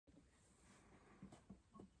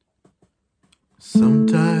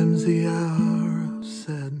Sometimes the hour of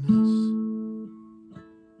sadness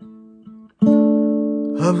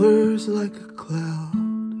hovers like a cloud,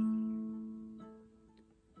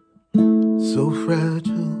 so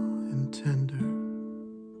fragile and tender,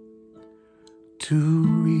 too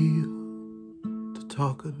real to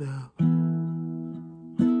talk about.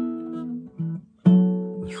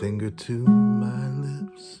 A finger to my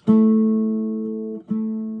lips,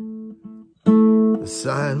 a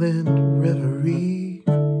silent reverie,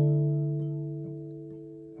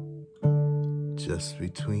 just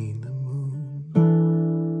between the moon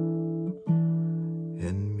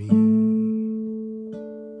and me.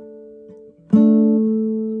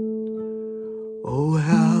 Oh,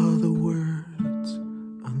 how the words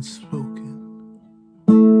unspoken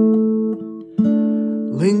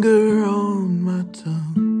linger on my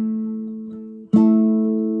tongue,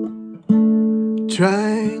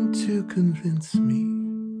 trying to convince me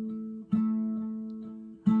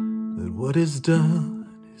that what is done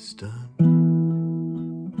is done.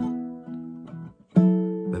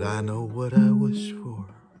 But I know what I wish for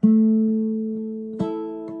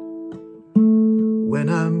when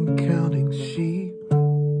I'm counting sheep,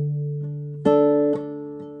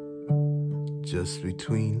 just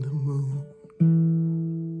between the moon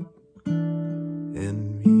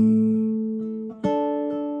and me.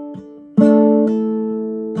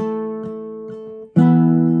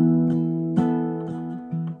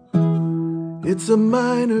 It's a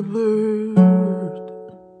minor bird,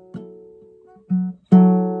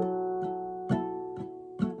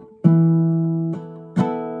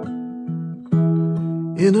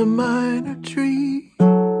 in a minor tree,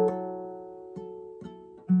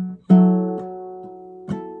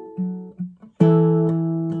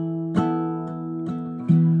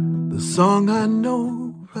 the song I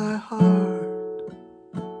know by heart,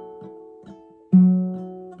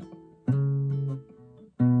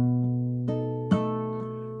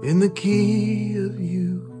 in the key of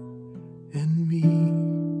you and me.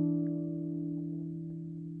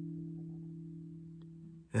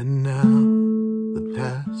 And now the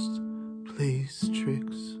past plays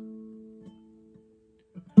tricks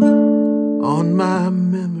on my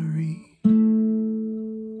memory,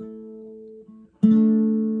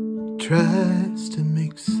 tries to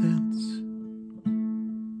make sense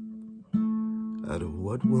out of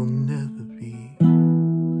what will never be.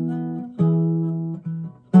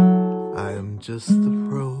 I am just the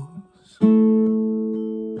prose,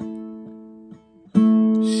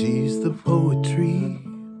 she's the poetry.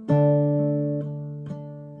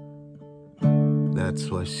 That's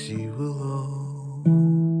why she will always